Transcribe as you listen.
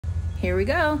Here we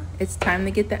go. It's time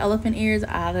to get the elephant ears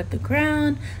out of the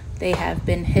ground. They have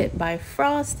been hit by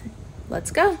frost.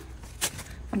 Let's go.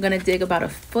 I'm gonna dig about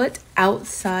 1 foot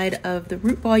outside of the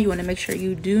root ball. You wanna make sure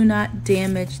you do not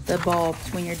damage the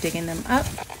bulbs when you're digging them up.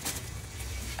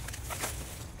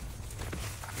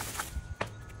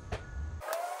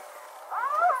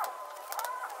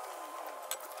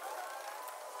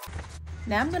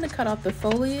 Now I'm gonna cut off the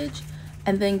foliage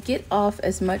and then get off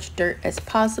as much dirt as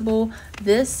possible.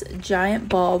 This giant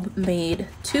bulb made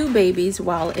 2 babies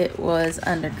while it was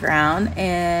underground,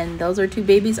 and those are 2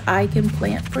 babies I can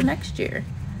plant for next year.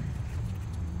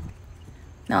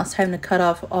 Now it's time to cut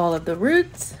off all of the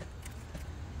roots.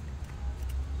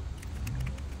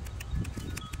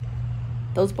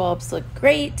 Those bulbs look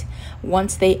great.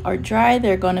 Once they are dry,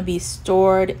 they're going to be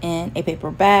stored in a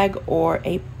paper bag or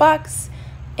a box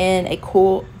in a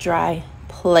cool, dry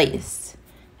place.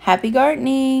 Happy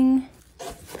gardening!